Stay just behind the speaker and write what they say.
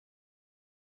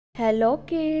Hello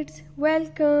kids,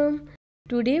 welcome.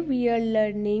 Today we are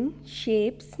learning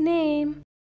shapes name.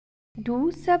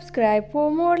 Do subscribe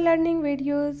for more learning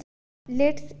videos.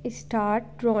 Let's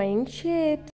start drawing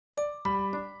shapes.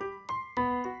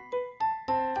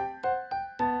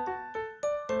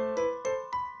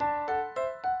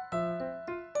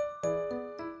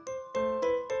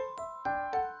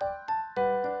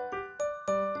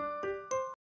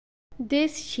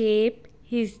 This shape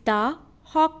is the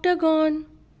octagon.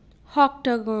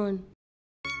 Octagon.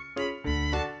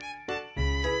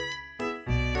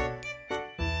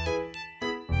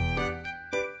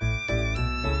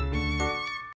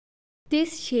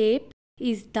 This shape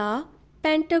is the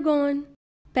pentagon.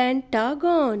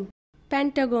 Pentagon.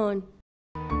 Pentagon.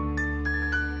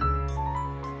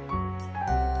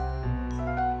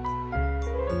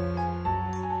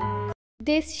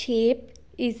 This shape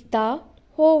is the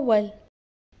oval.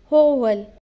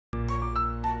 Oval.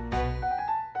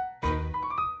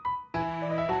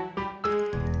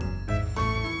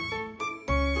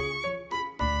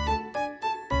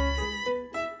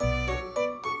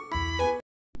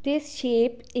 This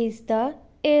shape is the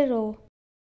arrow.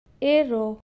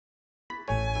 Arrow.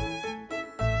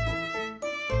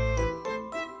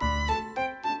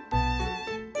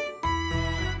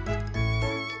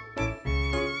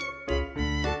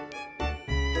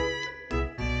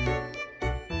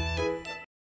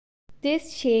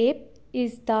 This shape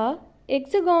is the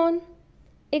hexagon.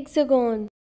 Hexagon.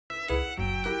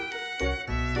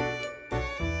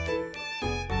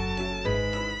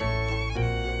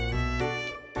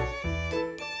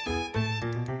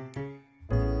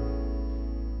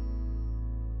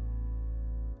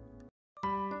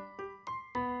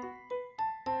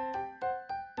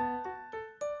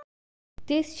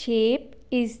 This shape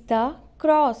is the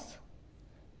cross.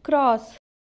 Cross.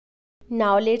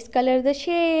 Now let's color the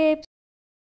shapes.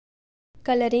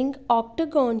 Coloring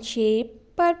octagon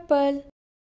shape purple.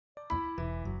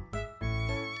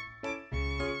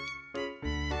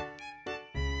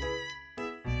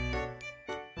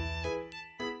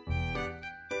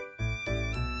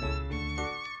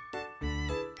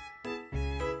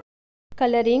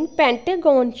 Coloring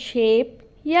pentagon shape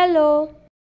yellow.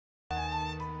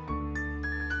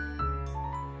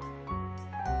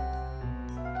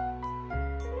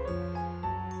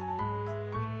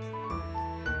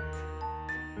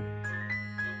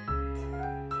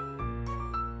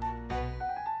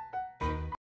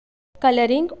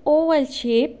 Coloring oval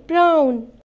shape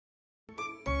brown.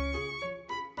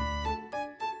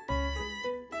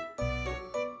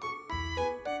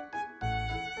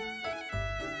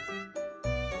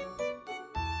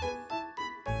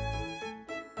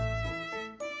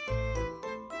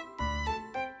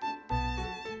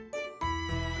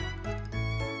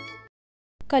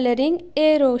 Coloring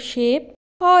arrow shape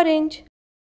orange.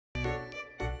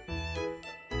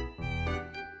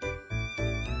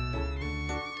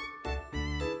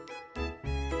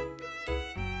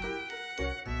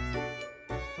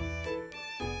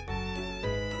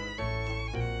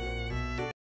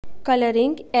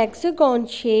 Coloring hexagon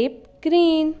shape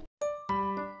green.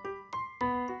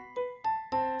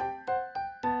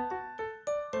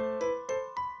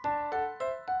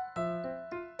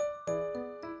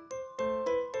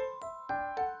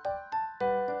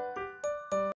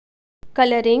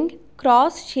 Coloring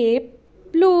cross shape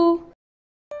blue.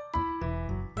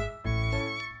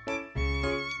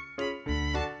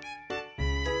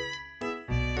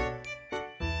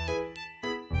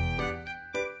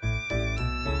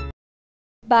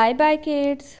 Bye bye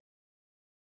kids.